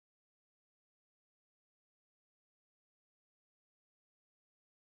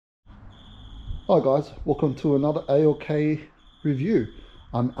Hi guys, welcome to another AOK review.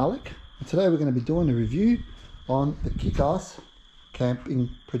 I'm Alec, and today we're going to be doing a review on the kickAss Camping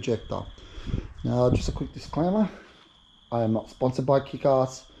Projector. Now, just a quick disclaimer, I am not sponsored by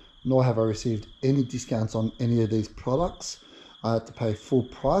kickAss, nor have I received any discounts on any of these products. I had to pay full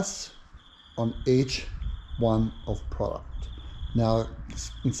price on each one of product. Now,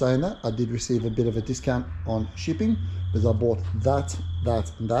 in saying that, I did receive a bit of a discount on shipping because I bought that,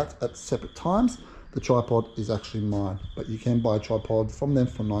 and that at separate times. The tripod is actually mine, but you can buy a tripod from them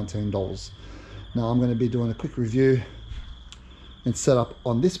for $19. Now, I'm going to be doing a quick review and setup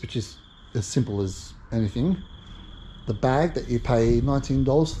on this, which is as simple as anything. The bag that you pay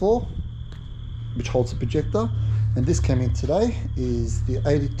 $19 for, which holds the projector, and this came in today, is the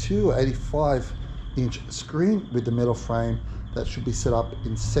 82 or 85 inch screen with the metal frame that should be set up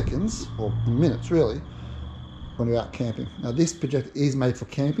in seconds or minutes really when you're out camping. Now this projector is made for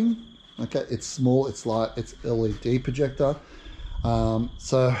camping. Okay, it's small, it's light, it's LED projector,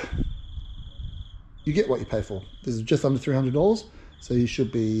 so you get what you pay for. This is just under $300, so you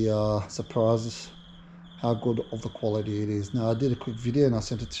should be surprised how good of the quality it is. Now I did a quick video and I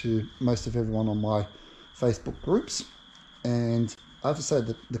sent it to most of everyone on my Facebook groups, and I have to say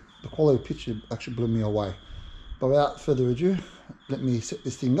that the quality of picture actually blew me away. But without further ado, let me set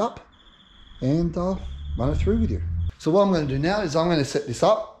this thing up and run it through with you. So what I'm going to do now is I'm going to set this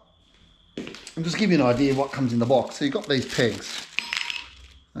up and just give you an idea of what comes in the box. So you've got these pegs,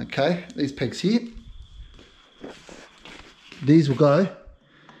 okay, these pegs here. These will go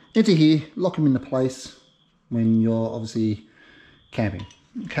into here, lock them into place when you're obviously camping,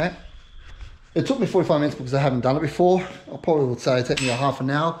 okay. It took me 45 minutes because I haven't done it before. I probably would say it took me a half an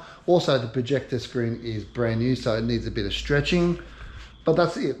hour. Also, the projector screen is brand new, so it needs a bit of stretching. But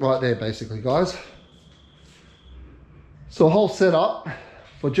that's it right there, basically, guys. So a whole setup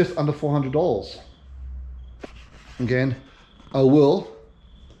for just under $400. Again, I will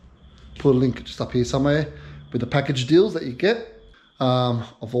put a link just up here somewhere with the package deals that you get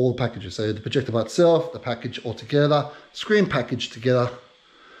of all the packages. So the projector by itself, the package altogether, screen package together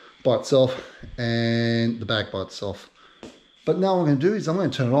by itself, and the bag by itself. But now what I'm going to do is I'm going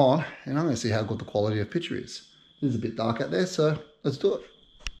to turn it on and I'm going to see how good the quality of picture is. It is a bit dark out there, so let's do it.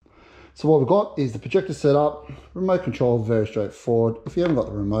 So what we've got is the projector set up, remote control, very straightforward. If you haven't got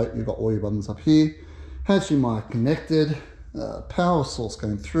the remote, you've got all your buttons up here. HDMI connected, power source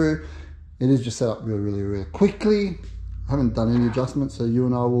going through. It is just set up really quickly. I haven't done any adjustments, so you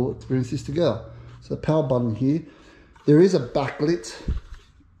and I will experience this together. So the power button here, there is a backlit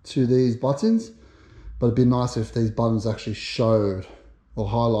to these buttons, but it'd be nice if these buttons actually showed or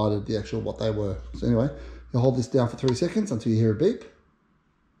highlighted the actual what they were. So anyway, you hold this down for 3 seconds until you hear a beep.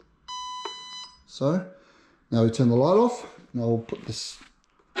 So now we turn the light off. Now we'll put this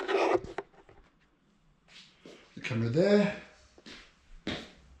the camera there. Turn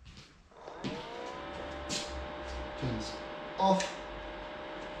this off.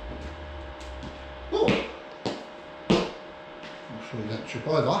 Oh, I'm sure you don't trip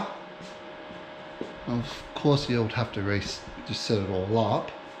over. Of course you would have to just set it all up.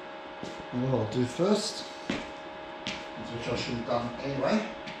 And what I'll do first, which I should have done anyway,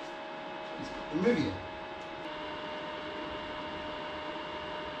 is put the movie in.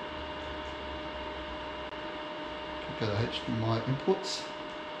 Go to HDMI inputs.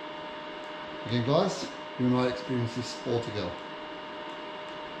 Again guys, you and I experience this all together.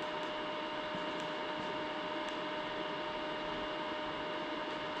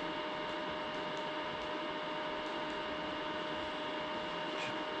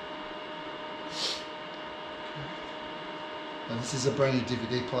 And this is a brand new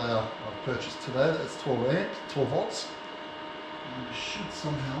DVD player I've purchased today. That's 12 volts. And I should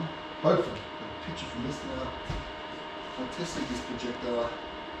somehow, hopefully, get a picture from this now. I tested this projector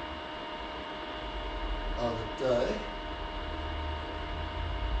the other day.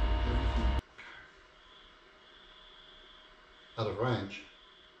 Everything out of range.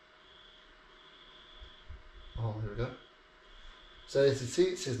 Oh, here we go. So as you see,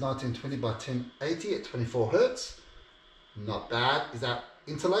 it says 1920 by 1080 at 24 Hertz. Not bad. Is that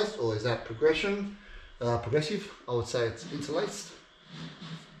interlaced or is that progressive? I would say it's interlaced.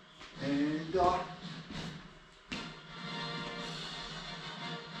 And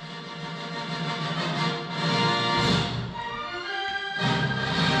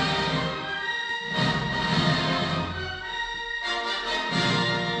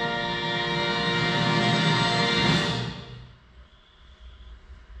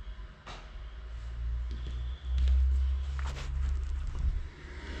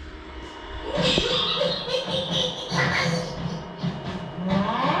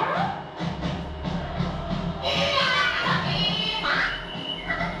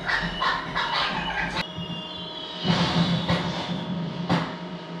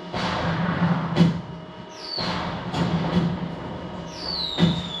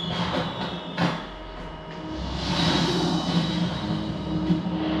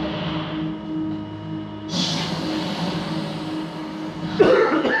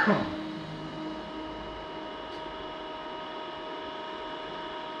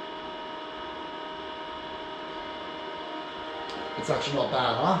It's actually not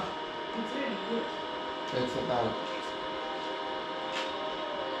bad, huh? It's really good. It's not bad.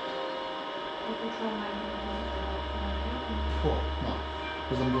 Cool. No,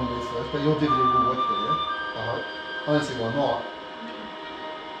 because I'm doing this first. But your DVD will work there, yeah? I hope. I don't see why not.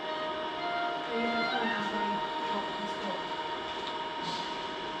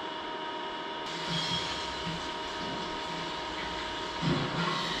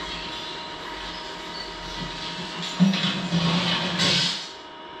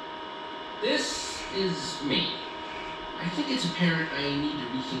 This is me. I think it's apparent I need to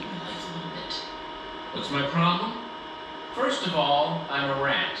rethink my life a little bit. What's my problem? First of all, I'm a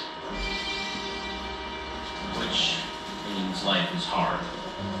rat. Which means life is hard.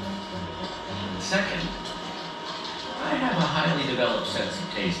 And second, I have a highly developed sense of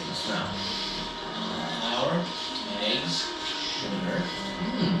taste and smell. Flour, eggs, sugar,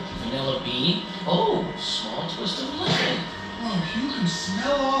 vanilla bean, oh, small twist of lemon. Oh, you can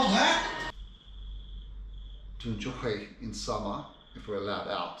smell all that? To enjoy in summer, if we're allowed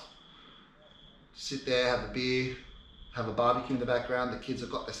out. Sit there, have a beer, have a barbecue in the background. The kids have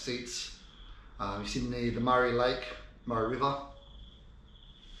got their seats. You're sitting near the Murray River,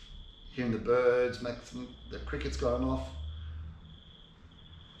 hearing the birds, the crickets going off.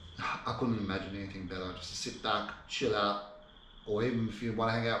 I couldn't imagine anything better. Just to sit back, chill out, or even if you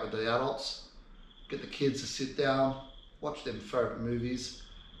want to hang out with the adults, get the kids to sit down, watch their favourite movies,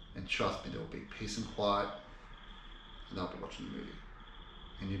 and trust me, there will be peace and quiet, and they'll be watching the movie,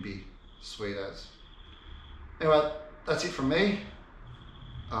 and you'll be sweet as. Anyway, that's it from me.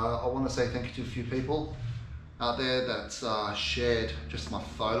 I want to say thank you to a few people out there that shared just my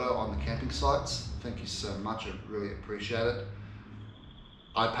photo on the camping sites. Thank you so much, I really appreciate it.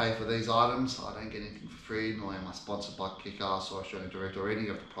 I pay for these items, I don't get anything for free, nor am I sponsored by kickAss or Australian Direct or any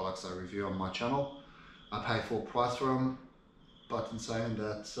of the products I review on my channel. I pay full price for them, but in saying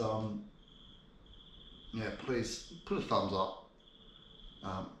that, yeah, please put a thumbs up,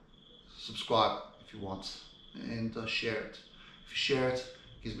 subscribe if you want, and share it. If you share it,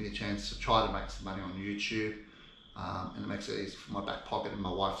 it gives me a chance to try to make some money on YouTube, and it makes it easy for my back pocket and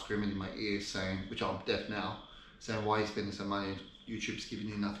my wife screaming in my ear saying, which I'm deaf now, saying, why are you spending some money? YouTube's giving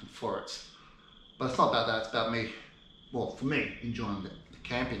you nothing for it. But it's not about that, it's about me, well, for me, enjoying the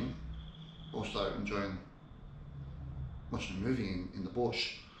camping, also enjoying watching a movie in the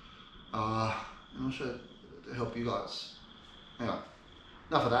bush, and also to help you guys. Anyway,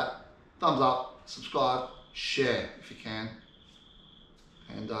 enough of that. Thumbs up, subscribe, share if you can,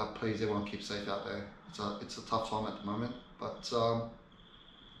 and please everyone keep safe out there. It's a tough time at the moment, but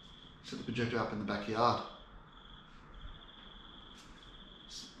set the projector up in the backyard.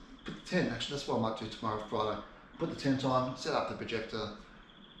 Put the tent, actually that's what I might do tomorrow, Friday. Put the tent on, set up the projector,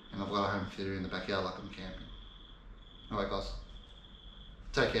 and I've got a home theatre in the backyard like I'm camping. Alright guys,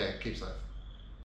 take care, keep safe.